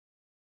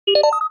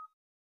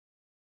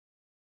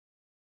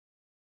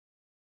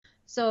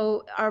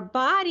So our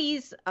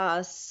bodies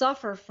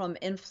suffer from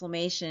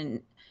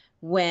inflammation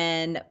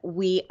when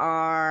we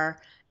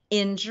are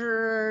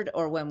injured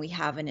or when we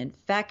have an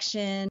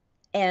infection.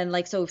 And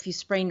like, so if you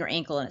sprain your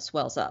ankle and it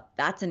swells up,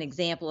 that's an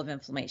example of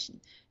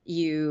inflammation.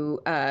 You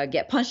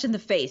get punched in the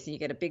face and you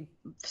get a big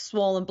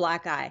swollen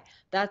black eye.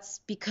 That's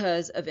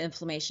because of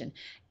inflammation.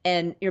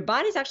 And your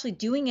body's actually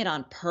doing it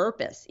on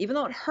purpose. Even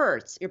though it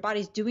hurts, your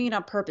body's doing it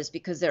on purpose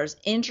because there's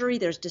injury,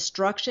 there's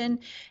destruction,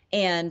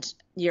 and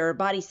your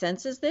body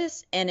senses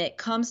this and it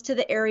comes to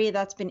the area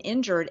that's been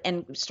injured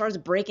and starts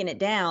breaking it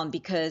down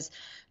because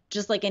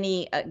just like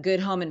any good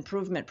home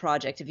improvement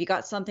project, if you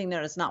got something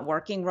that is not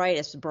working right,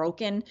 it's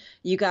broken,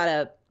 you got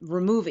to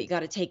remove it, you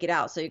got to take it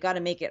out. So you got to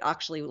make it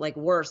actually like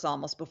worse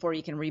almost before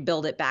you can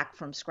rebuild it back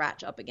from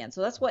scratch up again.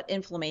 So that's what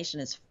inflammation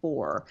is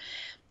for.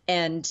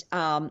 And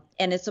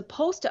it's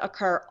supposed to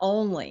occur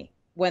only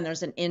when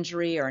there's an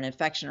injury or an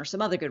infection or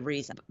some other good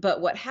reason. But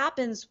what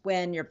happens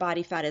when your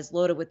body fat is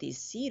loaded with these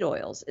seed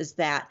oils is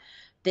that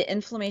the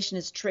inflammation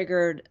is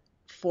triggered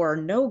for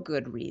no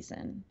good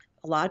reason.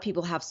 A lot of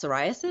people have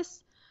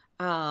psoriasis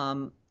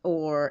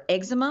or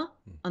eczema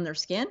on their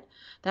skin.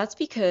 That's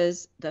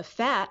because the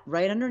fat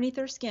right underneath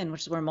their skin,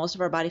 which is where most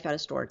of our body fat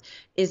is stored,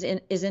 is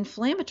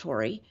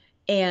inflammatory,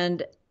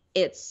 and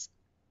it's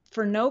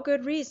for no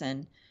good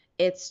reason.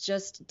 It's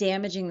just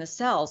damaging the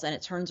cells and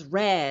it turns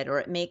red, or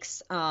it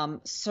makes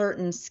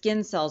certain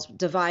skin cells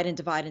divide and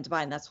divide and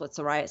divide. And that's what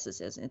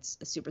psoriasis is. It's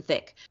super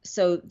thick.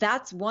 So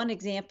that's one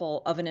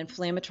example of an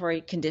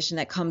inflammatory condition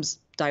that comes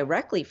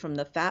directly from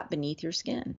the fat beneath your skin.